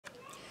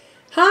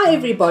Hi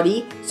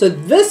everybody, so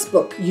this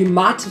book you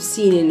might have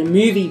seen in a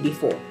movie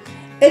before.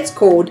 It's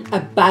called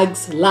A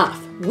Bug's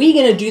Life. We're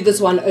going to do this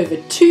one over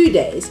 2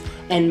 days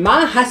and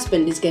my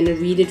husband is going to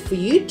read it for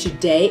you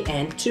today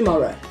and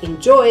tomorrow.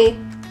 Enjoy!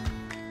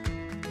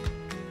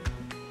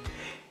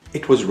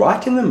 It was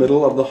right in the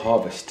middle of the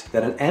harvest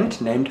that an ant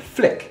named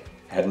Flick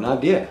had an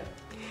idea.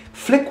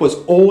 Flick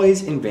was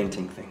always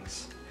inventing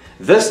things.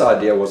 This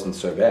idea wasn't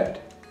so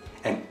bad.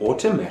 An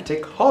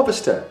automatic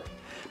harvester.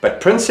 But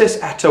Princess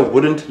Atta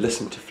wouldn't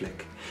listen to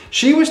Flick.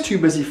 She was too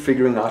busy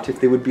figuring out if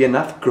there would be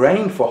enough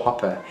grain for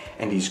Hopper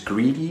and his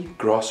greedy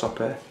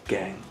grasshopper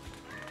gang.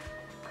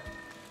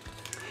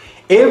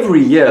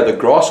 Every year the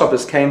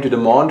grasshoppers came to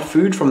demand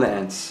food from the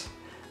ants.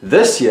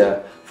 This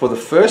year, for the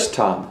first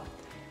time,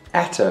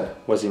 Atta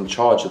was in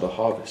charge of the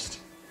harvest.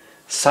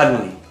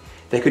 Suddenly,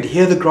 they could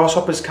hear the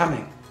grasshoppers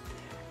coming.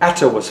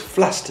 Atta was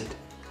flustered.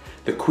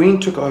 The queen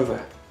took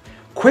over.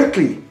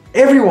 "Quickly,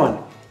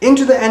 everyone,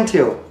 into the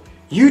anthill.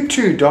 You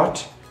too,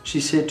 Dot," she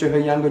said to her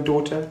younger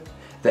daughter.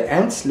 The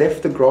ants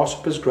left the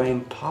grasshoppers'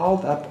 grain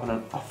piled up on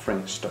an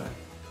offering stone.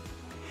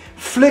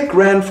 Flick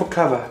ran for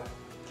cover.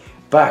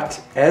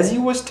 But as he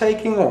was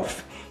taking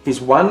off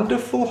his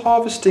wonderful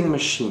harvesting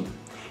machine,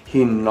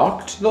 he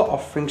knocked the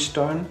offering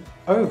stone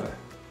over.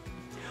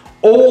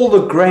 All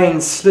the grain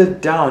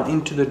slid down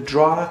into the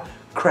dry,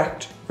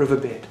 cracked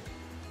riverbed.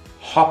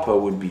 Hopper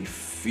would be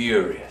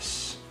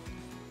furious.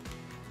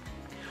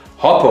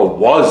 Hopper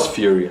was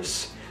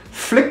furious.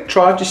 Flick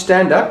tried to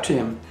stand up to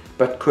him,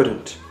 but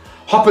couldn't.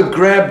 Hopper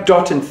grabbed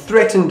Dot and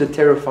threatened the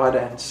terrified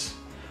ants.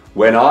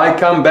 "When I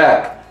come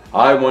back,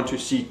 I want to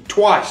see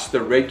twice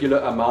the regular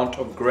amount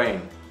of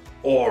grain,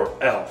 or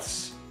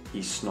else,"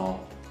 he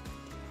snarled.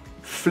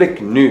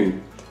 Flick knew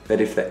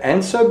that if the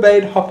ants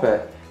obeyed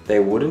Hopper, they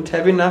wouldn't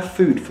have enough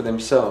food for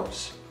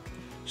themselves.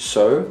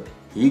 So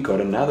he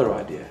got another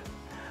idea.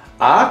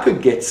 "I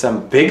could get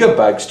some bigger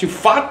bugs to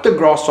fight the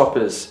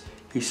grasshoppers,"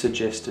 he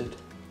suggested.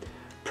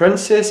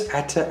 Princess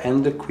Atta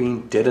and the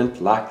Queen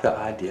didn't like the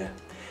idea,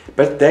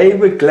 but they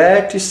were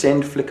glad to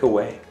send Flick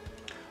away.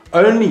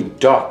 Only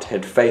Dot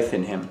had faith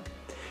in him.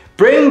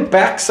 "Bring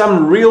back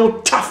some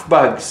real tough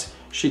bugs,"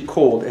 she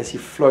called as he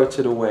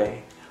floated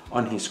away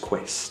on his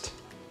quest.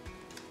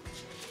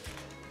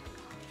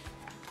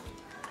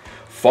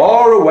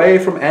 Far away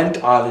from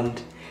Ant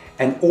Island,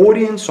 an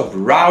audience of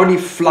rowdy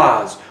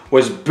flies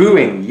was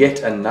booing yet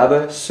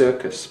another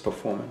circus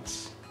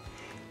performance.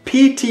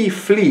 P.T.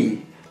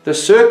 Flea, the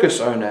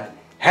circus owner,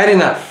 had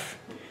enough.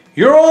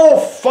 "You're all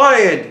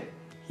fired,"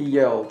 he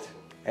yelled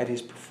at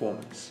his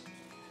performance.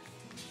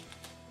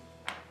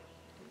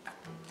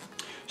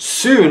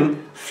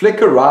 Soon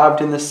Flick arrived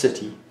in the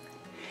city.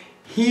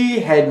 He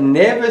had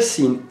never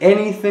seen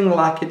anything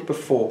like it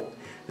before.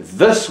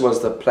 This was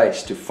the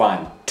place to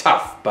find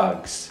tough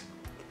bugs.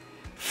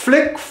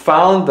 Flick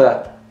found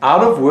the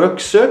out-of-work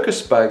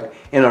circus bug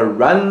in a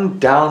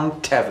run-down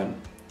tavern.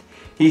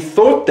 He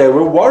thought they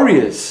were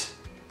warriors.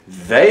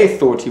 They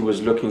thought he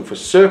was looking for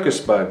circus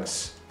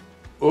bugs.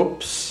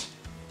 Oops.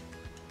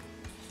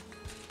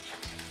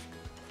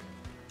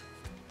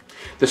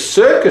 The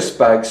circus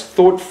bugs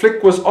thought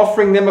Flick was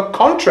offering them a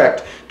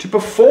contract to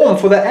perform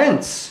for the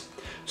ants.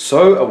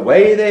 So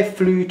away they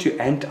flew to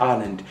Ant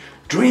Island,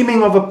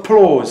 dreaming of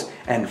applause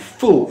and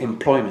full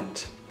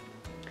employment.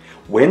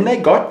 When they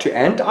got to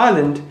Ant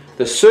Island,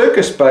 the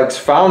circus bugs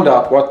found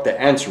out what the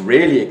ants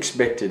really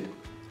expected.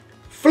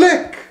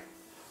 "Flick,"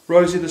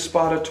 Rosie the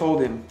spider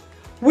told him,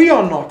 "we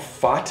are not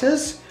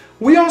fighters,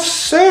 we are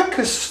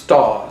circus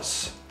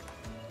stars."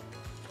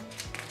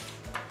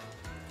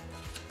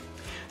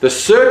 The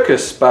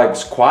circus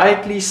bugs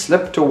quietly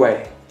slipped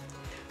away.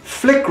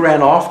 Flick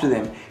ran after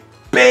them,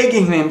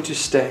 begging them to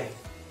stay.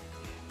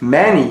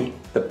 Manny,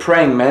 the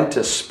praying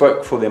mantis,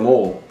 spoke for them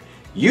all.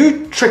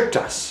 "You tricked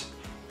us.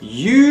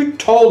 You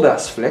told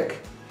us, Flick.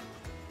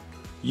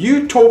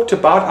 You talked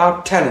about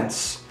our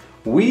talents.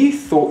 We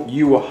thought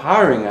you were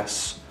hiring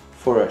us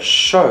for a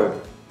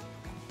show."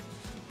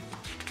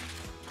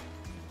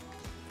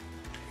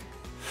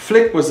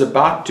 Flick was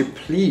about to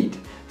plead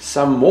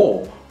some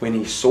more when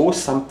he saw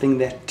something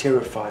that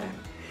terrified him.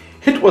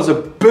 It was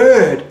a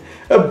bird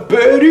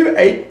who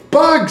ate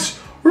bugs.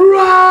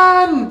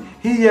 "Run!"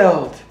 he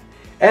yelled.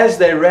 As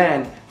they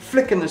ran,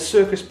 Flick and the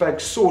circus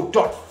bugs saw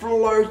Dot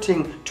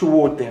floating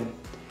toward them.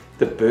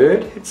 The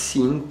bird had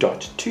seen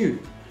Dot too.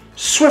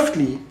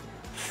 Swiftly,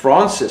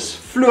 Francis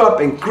flew up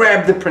and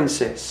grabbed the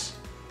princess,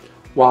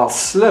 while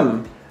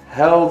Slim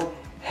held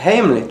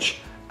Heimlich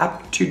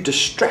up to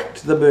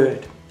distract the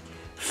bird.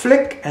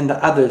 Flick and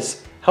the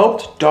others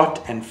helped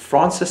Dot and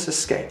Francis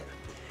escape.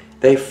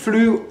 They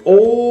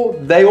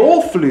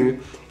all flew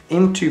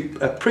into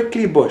a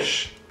prickly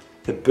bush.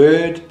 The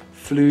bird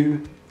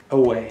flew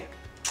away.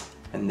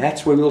 And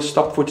that's where we'll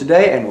stop for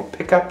today and we'll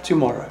pick up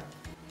tomorrow.